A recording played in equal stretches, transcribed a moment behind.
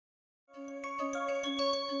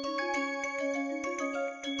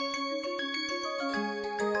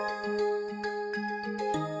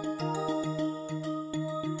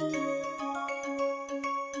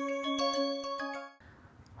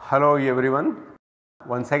Hello everyone.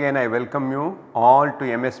 Once again I welcome you all to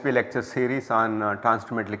MSP lecture series on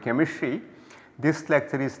transmetal chemistry. This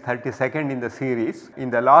lecture is 32nd in the series. In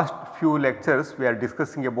the last few lectures we are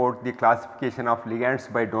discussing about the classification of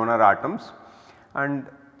ligands by donor atoms, and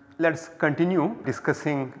let us continue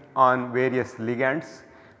discussing on various ligands,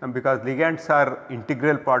 because ligands are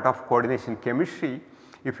integral part of coordination chemistry.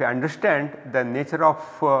 If you understand the nature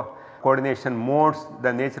of coordination modes,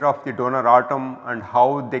 the nature of the donor atom and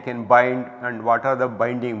how they can bind and what are the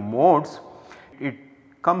binding modes, it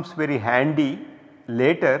comes very handy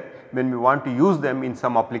later when we want to use them in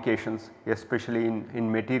some applications, especially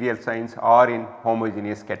in material science or in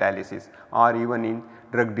homogeneous catalysis or even in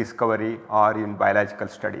drug discovery or in biological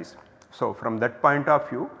studies. So, from that point of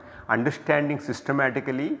view, understanding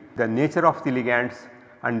systematically the nature of the ligands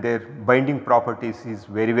and their binding properties is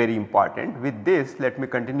very important. With this, let me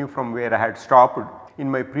continue from where I had stopped.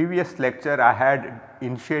 In my previous lecture I had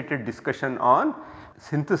initiated discussion on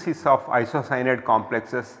synthesis of isocyanide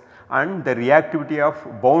complexes and the reactivity of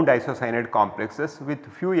bound isocyanide complexes. With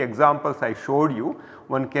few examples I showed you,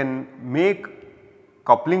 one can make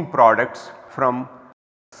coupling products from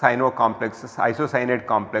cyano complexes, isocyanide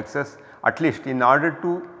complexes. At least in order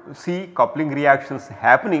to see coupling reactions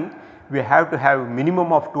happening, we have to have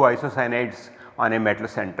minimum of 2 isocyanides on a metal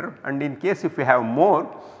center, and in case if we have more,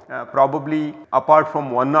 probably apart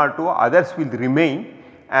from 1 or 2 others will remain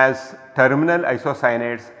as terminal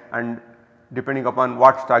isocyanides, and depending upon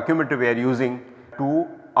what stoichiometry we are using, 2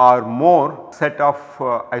 or more set of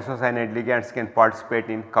isocyanide ligands can participate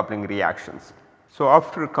in coupling reactions. So,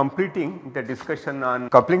 after completing the discussion on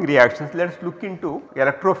coupling reactions, let us look into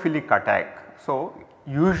electrophilic attack. So,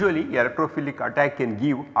 usually electrophilic attack can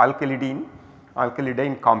give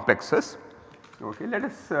alkylidine complexes. Okay, let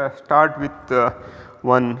us start with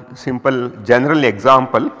one simple general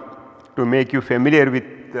example to make you familiar with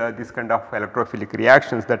this kind of electrophilic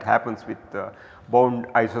reactions that happens with bound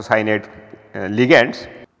isocyanide ligands.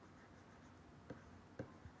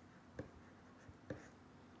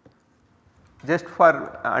 Just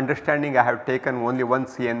for understanding, I have taken only one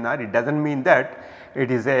CNR. It does not mean that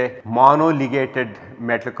it is a monoligated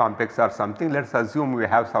metal complex or something. Let us assume we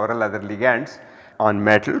have several other ligands on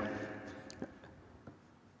metal.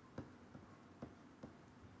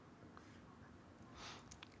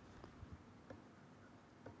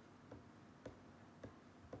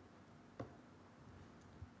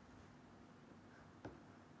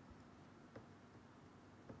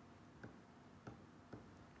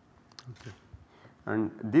 Okay.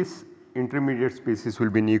 And this intermediate species will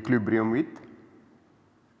be in equilibrium with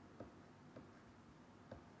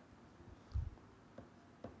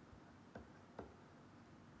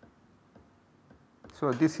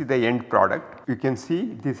so this is the end product. You can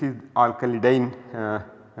see this is alkylidine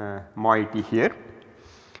moiety here.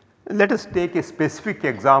 Let us take a specific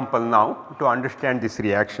example now to understand this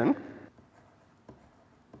reaction.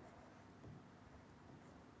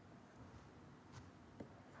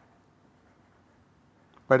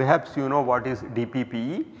 Perhaps you know what is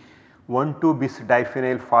DPPE, 1,2-bis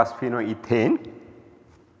diphenyl phosphinoethane.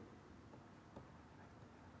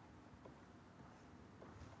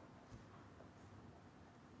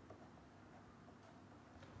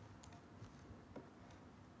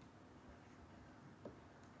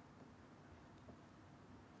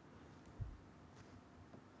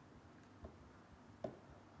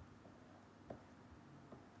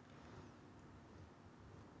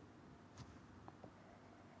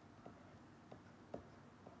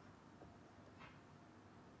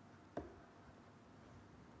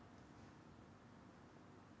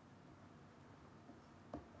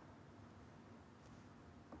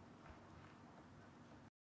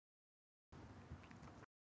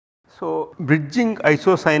 So, bridging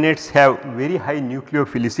isocyanates have very high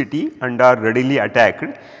nucleophilicity and are readily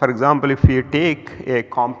attacked. For example, if you take a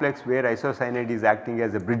complex where isocyanide is acting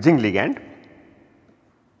as a bridging ligand,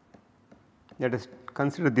 let us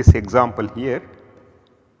consider this example here.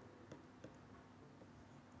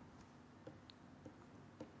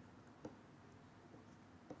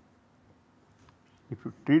 If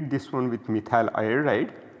you treat this one with methyl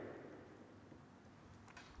iodide,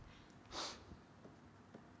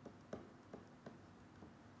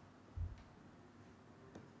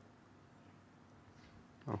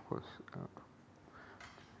 of course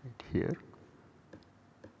right here.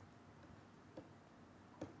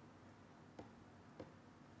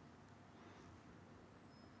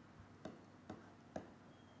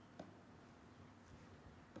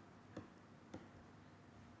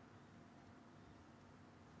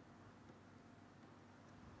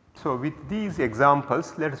 So, with these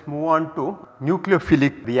examples let us move on to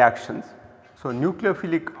nucleophilic reactions. So,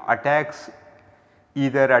 nucleophilic attacks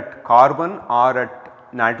either at carbon or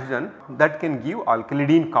at nitrogen that can give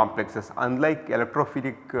alkylidene complexes, unlike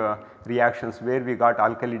electrophilic reactions where we got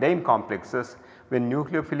alkylidene complexes. When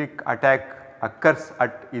nucleophilic attack occurs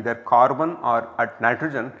at either carbon or at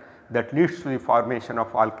nitrogen, that leads to the formation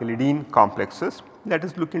of alkylidene complexes. Let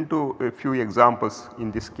us look into a few examples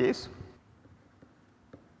in this case.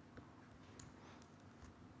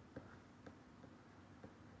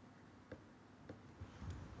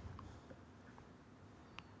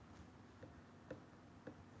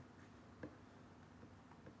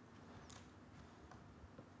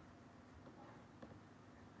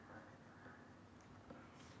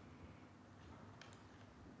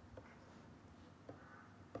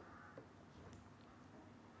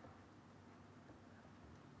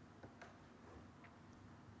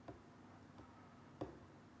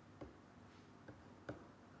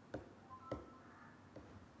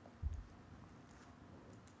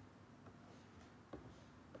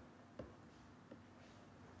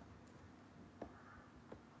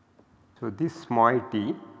 So, this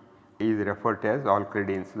moiety is referred to as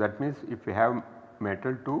alkylidene. So, that means if you have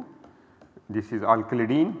metal to, this is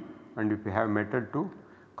alkylidene, and if you have metal to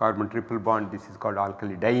carbon triple bond, this is called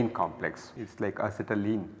alkylidene complex. It is like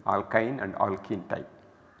acetylene, alkyne and alkene type.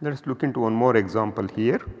 Let us look into one more example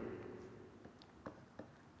here.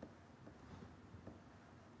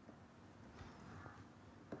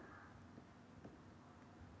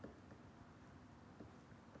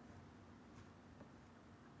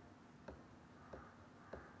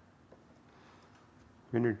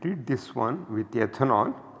 When you treat this one with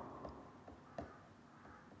ethanol,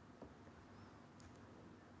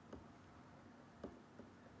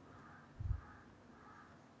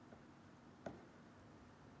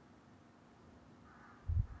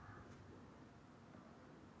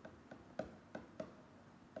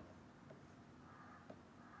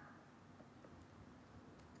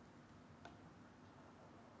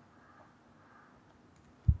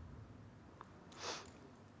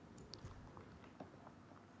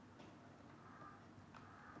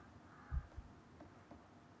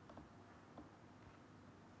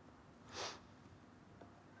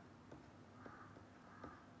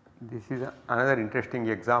 this is another interesting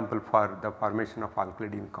example for the formation of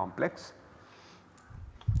alkylidene complex.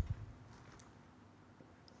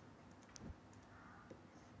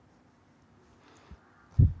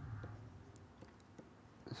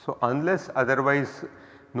 So, unless otherwise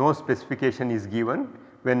no specification is given,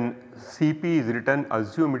 when Cp is written,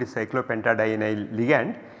 assume it is cyclopentadienyl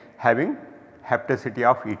ligand having hapticity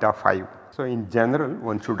of eta 5. So, in general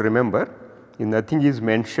one should remember, if nothing is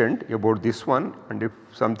mentioned about this one, and if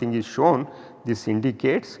something is shown, this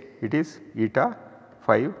indicates it is eta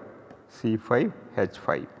 5 C5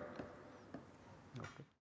 H5.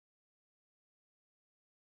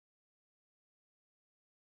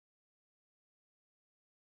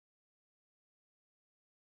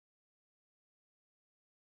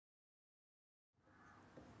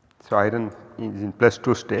 So, iron is in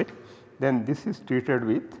 +2 state, then this is treated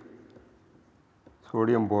with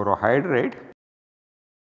sodium borohydride.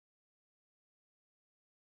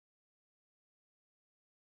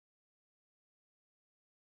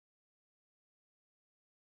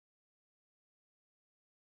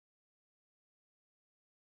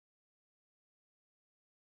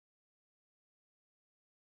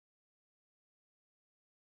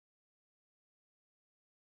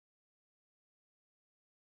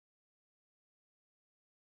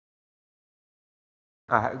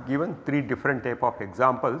 I have given 3 different type of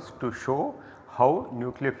examples to show how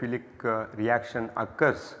nucleophilic reaction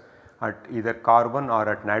occurs at either carbon or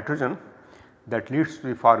at nitrogen that leads to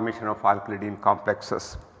the formation of alkylidene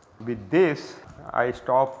complexes. With this I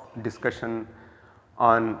stop discussion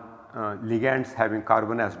on ligands having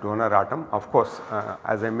carbon as donor atom. Of course,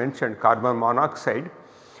 as I mentioned, carbon monoxide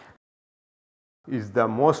is the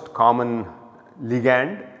most common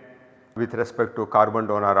ligand with respect to carbon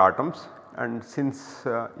donor atoms, and since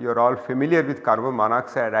you are all familiar with carbon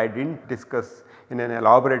monoxide, I did not discuss in an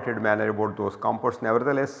elaborated manner about those compounds.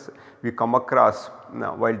 Nevertheless, we come across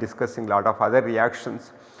while discussing lot of other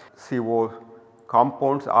reactions CO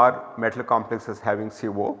compounds or metal complexes having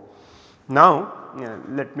CO. Now,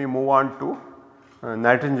 let me move on to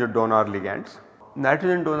nitrogen donor ligands.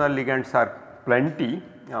 Nitrogen donor ligands are plenty.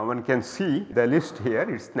 One can see the list here, it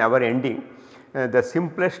is never ending. The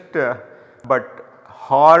simplest but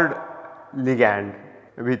hard ligand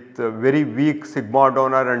with very weak sigma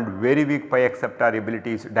donor and very weak pi acceptor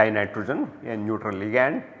ability is dinitrogen, a neutral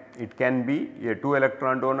ligand. It can be a 2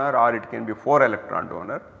 electron donor or it can be 4 electron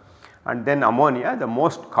donor. and then ammonia, the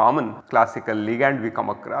most common classical ligand we come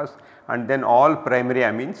across, and then all primary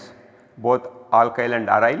amines, both alkyl and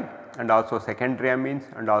aryl, and also secondary amines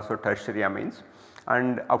and also tertiary amines.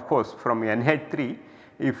 And of course, from NH3,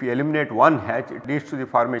 if you eliminate one H, it leads to the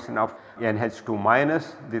formation of NH2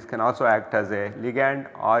 minus. This can also act as a ligand,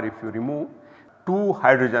 or if you remove 2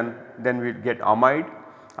 hydrogen, then we get amide,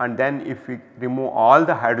 and then if we remove all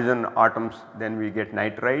the hydrogen atoms, then we get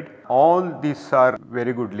nitride. All these are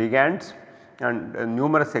very good ligands, and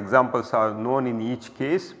numerous examples are known in each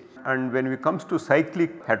case. And when it comes to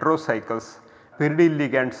cyclic heterocycles, pyridyl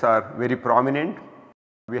ligands are very prominent.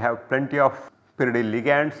 We have plenty of pyridyl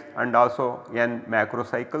ligands and also N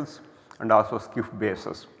macrocycles and also skiff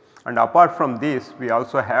bases. And apart from this, we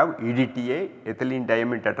also have EDTA, ethylene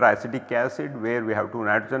diamine tetraacetic acid, where we have 2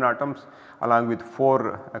 nitrogen atoms along with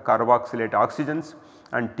 4 carboxylate oxygens,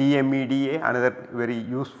 and TMEDA, another very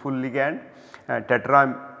useful ligand,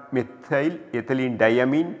 tetramethyl ethylene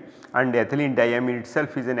diamine, and ethylene diamine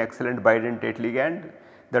itself is an excellent bidentate ligand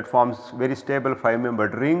that forms very stable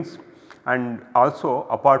 5-membered rings. And also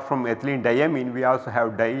apart from ethylene diamine, we also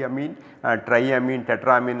have diamine, triamine,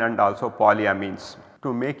 tetramine, and also polyamines.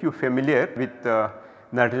 To make you familiar with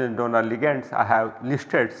nitrogen donor ligands, I have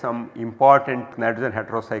listed some important nitrogen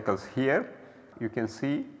heterocycles here. You can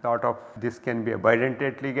see lot of this can be a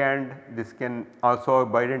bidentate ligand, this can also a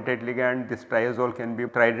bidentate ligand, this triazole can be a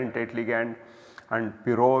tridentate ligand, and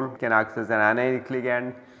pyrrole can act as an anionic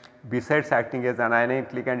ligand. Besides acting as an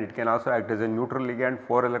anionic ligand, it can also act as a neutral ligand,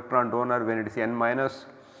 4 electron donor when it is N minus,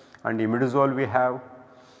 and imidazole we have,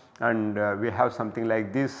 and we have something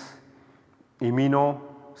like this imino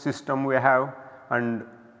system we have. And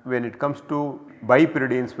when it comes to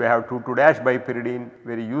bipyridines, we have 2,2-bipyridine,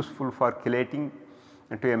 very useful for chelating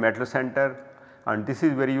to a metal center, and this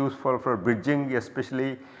is very useful for bridging,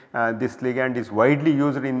 especially this ligand is widely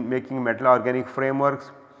used in making metal organic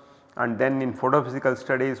frameworks. And then in photophysical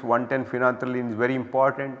studies, 1,10-phenolphthalein is very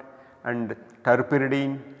important, and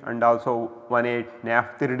terpyridine, and also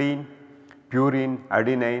 1,8-naphthyridine, purine,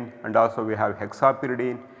 adenine, and also we have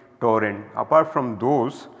hexapyridine, taurine. Apart from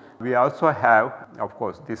those, we also have, of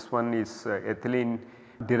course, this one is ethylene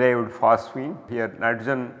derived phosphine. Here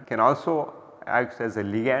nitrogen can also act as a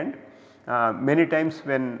ligand. Many times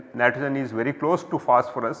when nitrogen is very close to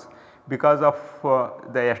phosphorus, because of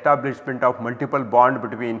the establishment of multiple bond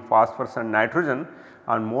between phosphorus and nitrogen,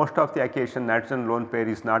 on most of the occasion nitrogen lone pair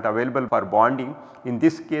is not available for bonding. In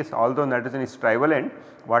this case, although nitrogen is trivalent,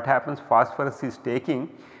 what happens, phosphorus is taking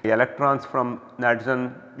electrons from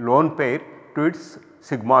nitrogen lone pair to its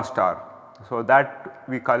sigma star. So, that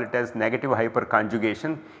we call it as negative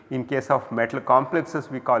hyperconjugation. In case of metal complexes,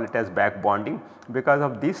 we call it as back bonding. Because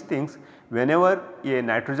of these things, whenever a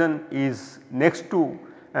nitrogen is next to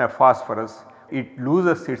phosphorus, it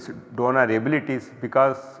loses its donor abilities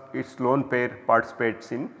because its lone pair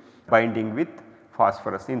participates in binding with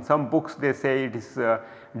phosphorus. In some books they say it is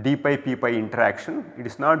d pi p pi interaction. It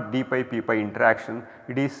is not d pi p pi interaction,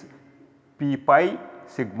 it is p pi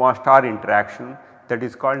sigma star interaction, that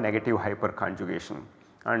is called negative hyperconjugation.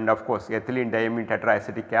 And of course, ethylene diamine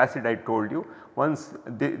tetraacetic acid, I told you, once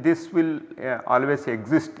this will always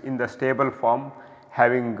exist in the stable form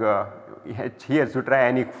having here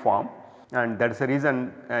zwitterionic form, and that is the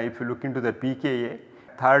reason if you look into the pKa,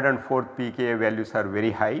 3rd and 4th pKa values are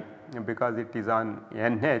very high because it is on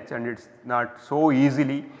NH and it is not so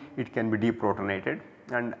easily it can be deprotonated,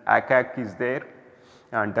 and ACAC is there,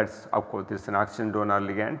 and that is of course this is an oxygen donor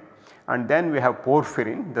ligand. And then we have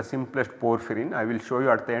porphyrin, the simplest porphyrin. I will show you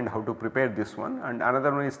at the end how to prepare this one, and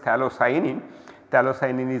another one is phthalocyanine.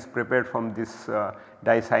 Phthalocyanine is prepared from this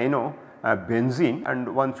dicyano benzene,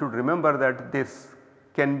 and one should remember that this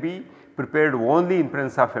can be prepared only in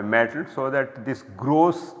presence of a metal, so that this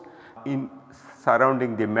grows in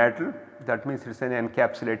surrounding the metal, that means it is an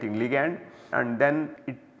encapsulating ligand, and then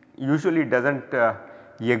it usually does not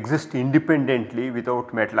exist independently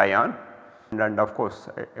without metal ion. And of course,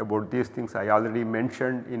 about these things I already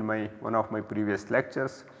mentioned in one of my previous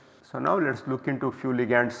lectures. So, now let us look into few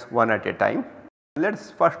ligands one at a time. Let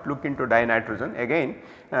us first look into dinitrogen. Again,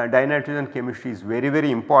 dinitrogen chemistry is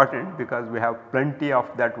very important because we have plenty of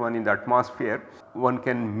that one in the atmosphere. One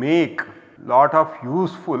can make lot of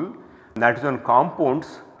useful nitrogen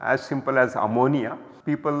compounds as simple as ammonia.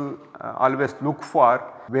 People always look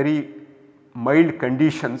for very mild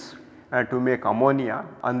conditions to make ammonia,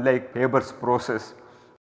 unlike Haber's process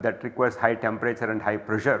that requires high temperature and high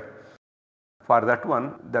pressure. For that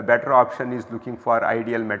one, the better option is looking for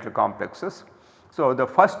ideal metal complexes. So, the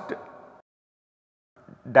first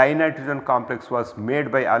dinitrogen complex was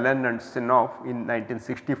made by Allen and Sinoff in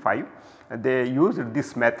 1965. They used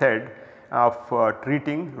this method of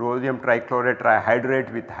treating rhodium trichloride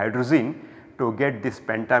trihydrate with hydrazine to get this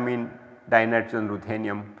pentamine dinitrogen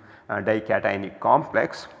ruthenium dicationic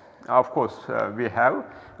complex. Of course, we have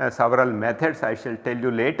several methods I shall tell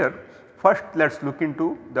you later. First let us look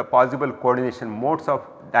into the possible coordination modes of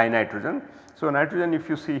dinitrogen. So, nitrogen, if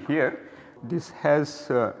you see here, this has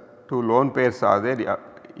 2 lone pairs are there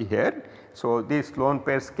here. So, these lone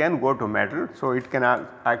pairs can go to metal. So, it can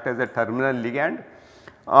act as a terminal ligand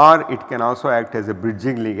or it can also act as a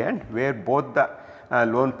bridging ligand where both the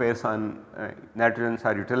lone pairs on nitrogens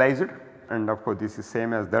are utilized, and of course this is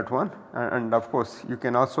same as that one, and of course you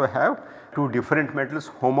can also have 2 different metals,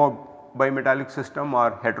 homo bimetallic system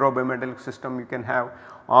or hetero bimetallic system you can have,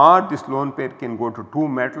 or this lone pair can go to 2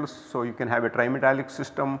 metals. So, you can have a trimetallic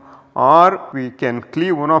system, or we can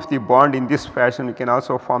cleave one of the bond in this fashion. We can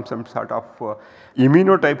also form some sort of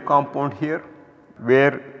immunotype compound here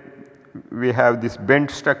where we have this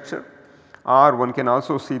bent structure, or one can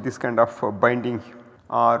also see this kind of binding,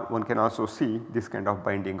 or one can also see this kind of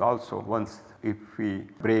binding also once if we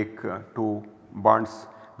break 2 bonds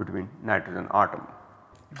between nitrogen atom.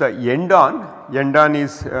 The end-on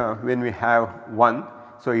is when we have 1.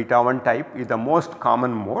 So, eta 1 type is the most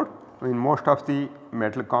common mode. In most of the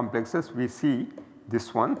metal complexes we see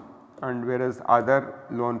this one, and whereas other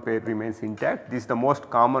lone pair remains intact. This is the most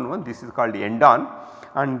common one, this is called end-on,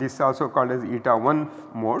 and this is also called as eta 1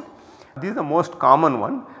 mode. This is the most common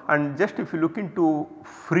one, and just if you look into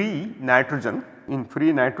free nitrogen, in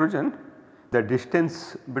free nitrogen the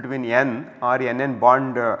distance between N or Nn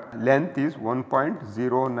bond length is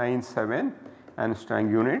 1.097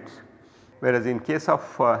 angstrom units, whereas in case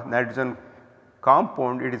of nitrogen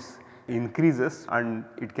compound it is increases and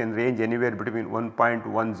it can range anywhere between 1.10 to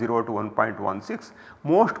 1.16.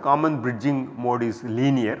 Most common bridging mode is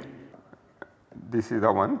linear, this is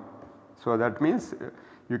the one. So, that means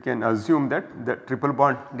you can assume that the triple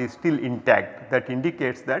bond is still intact, that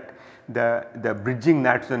indicates that the bridging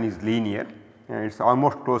nitrogen is linear and it is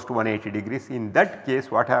almost close to 180 degrees. In that case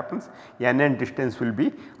what happens, Nn distance will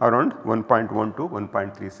be around 1.1 to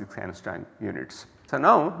 1.36 angstrom units. So,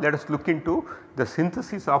 now let us look into the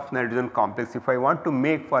synthesis of nitrogen complex. If I want to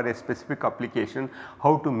make for a specific application,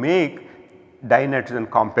 how to make dinitrogen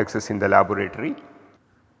complexes in the laboratory.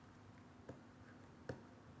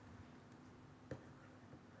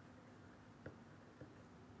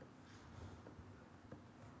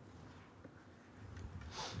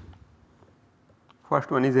 First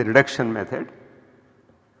one is a reduction method.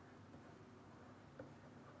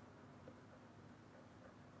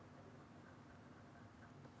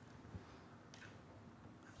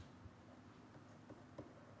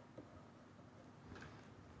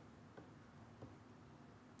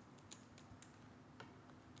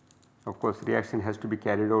 Of course, reaction has to be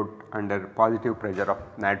carried out under positive pressure of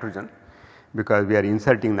nitrogen because we are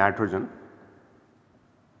inserting nitrogen.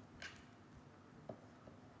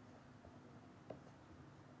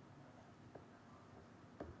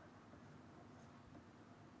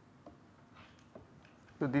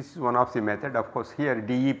 So, this is one of the method. Of course, here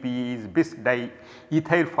DEPE is bis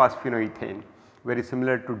diethyl phosphinoethane, very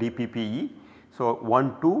similar to DPPE. So,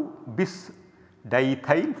 1,2 bis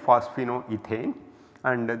diethyl phosphinoethane,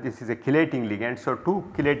 and this is a chelating ligand. So,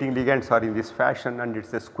 2 chelating ligands are in this fashion and it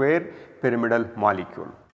is a square pyramidal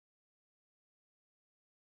molecule.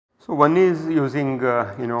 So, one is using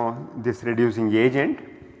this reducing agent.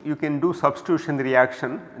 You can do substitution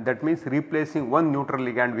reaction, that means replacing one neutral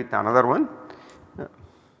ligand with another one.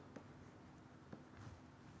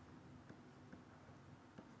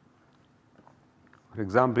 For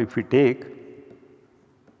example, if we take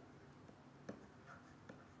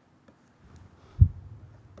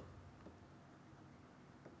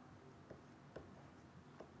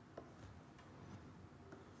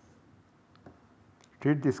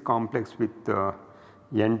treat this complex with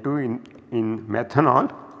N2 in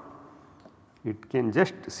methanol, it can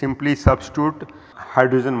just simply substitute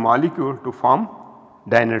hydrogen molecule to form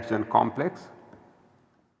dinitrogen complex.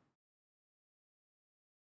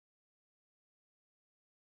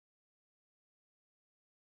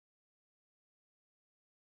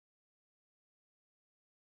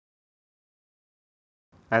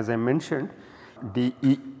 As I mentioned,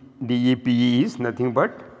 DEPE is nothing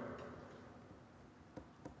but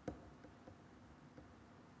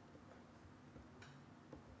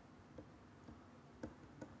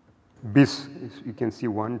bis, you can see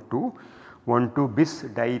 1,2 bis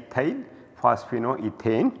diethyl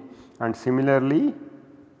phosphinoethane, and similarly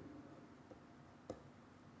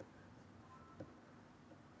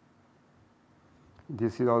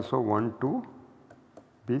this is also 1,2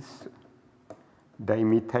 bis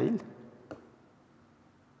dimethyl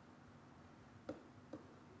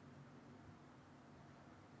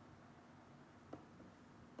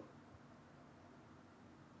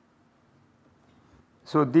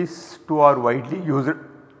So, these two are widely used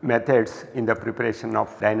methods in the preparation of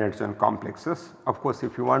dinitrogen complexes. Of course,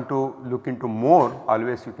 if you want to look into more,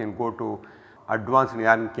 always you can go to advanced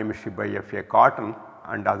inorganic chemistry by F.A. Cotton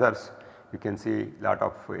and others. You can see lot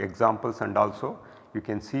of examples and also you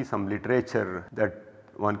can see some literature that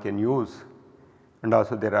one can use, and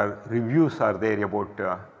also there are reviews are there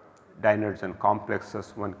about dinitrogen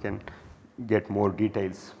complexes, one can get more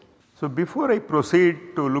details. So, before I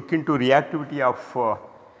proceed to look into reactivity of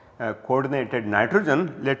coordinated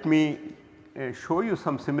nitrogen, let me show you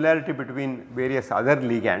some similarity between various other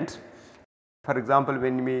ligands. For example,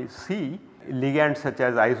 when we see ligands such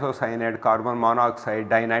as isocyanate, carbon monoxide,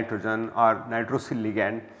 dinitrogen or nitrosyl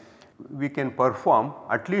ligand, we can perform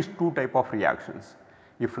at least 2 type of reactions,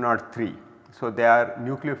 if not 3. So, they are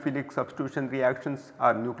nucleophilic substitution reactions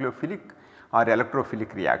or nucleophilic or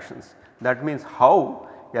electrophilic reactions. That means how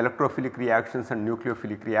electrophilic reactions and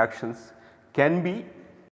nucleophilic reactions can be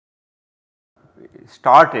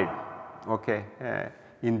started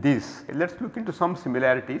in this. Let us look into some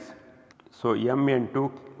similarities. So,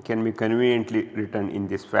 Mn2 can be conveniently written in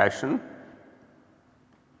this fashion.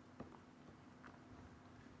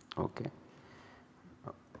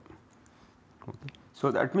 So,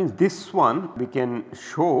 that means this one we can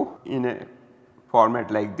show in a format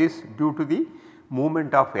like this due to the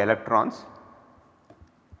movement of electrons.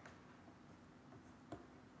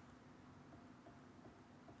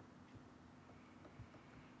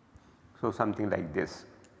 So, something like this.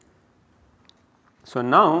 So,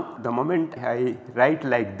 now the moment I write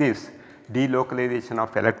like this delocalization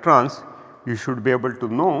of electrons, you should be able to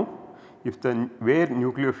know if where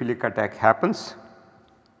nucleophilic attack happens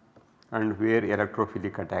and where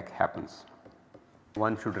electrophilic attack happens.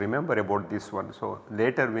 One should remember about this one. So,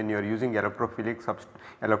 later when you are using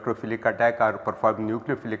electrophilic attack or performing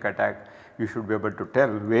nucleophilic attack, you should be able to tell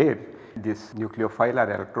where this nucleophile or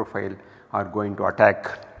electrophile are going to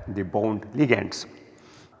attack the bound ligands.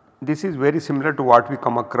 This is very similar to what we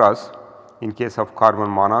come across in case of carbon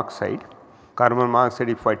monoxide. Carbon monoxide,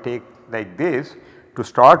 if I take like this, to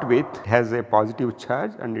start with has a positive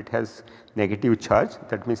charge and it has negative charge,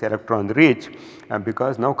 that means electron rich, and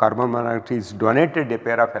because now carbon monoxide is donated a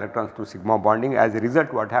pair of electrons to sigma bonding, as a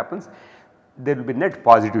result what happens, there will be net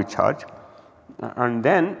positive charge, and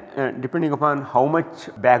then depending upon how much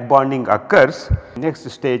back bonding occurs, next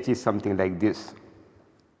stage is something like this.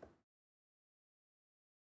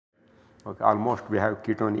 Almost we have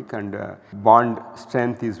ketonic and bond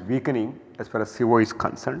strength is weakening as far as CO is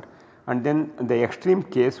concerned, and then in the extreme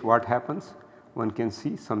case what happens, one can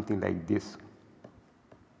see something like this.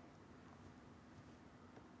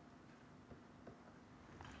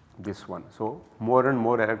 This one. So, more and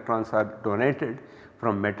more electrons are donated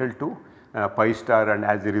from metal to pi star, and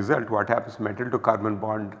as a result what happens, metal to carbon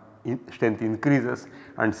bond strength increases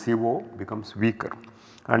and CO becomes weaker.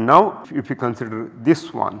 And now if you consider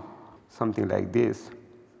this one, something like this,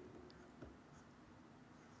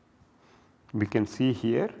 we can see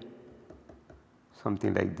here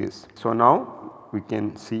something like this. So, now we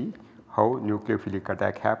can see how nucleophilic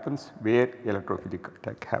attack happens, where electrophilic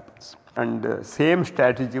attack happens, and same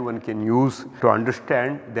strategy one can use to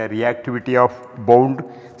understand the reactivity of bound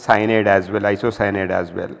cyanide as well, isocyanide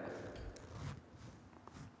as well.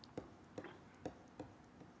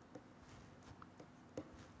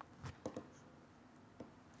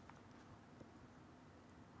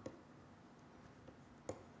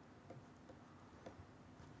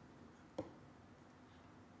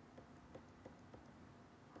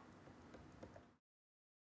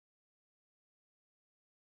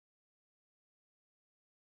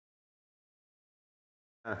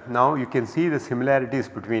 Now you can see the similarities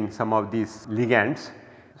between some of these ligands.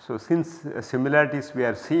 So, since similarities we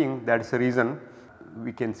are seeing, that is the reason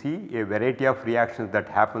we can see a variety of reactions that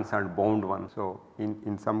happens on bound one. So,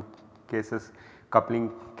 in some cases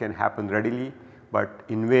coupling can happen readily, but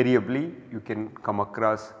invariably you can come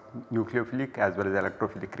across nucleophilic as well as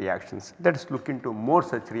electrophilic reactions. Let us look into more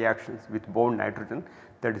such reactions with bound nitrogen,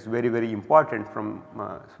 that is very important from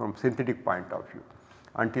synthetic point of view.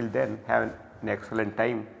 Until then, have an excellent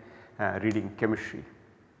time reading chemistry,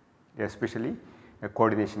 especially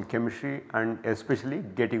coordination chemistry, and especially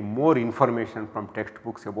getting more information from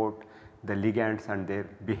textbooks about the ligands and their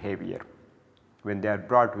behavior when they are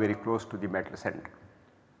brought very close to the metal center.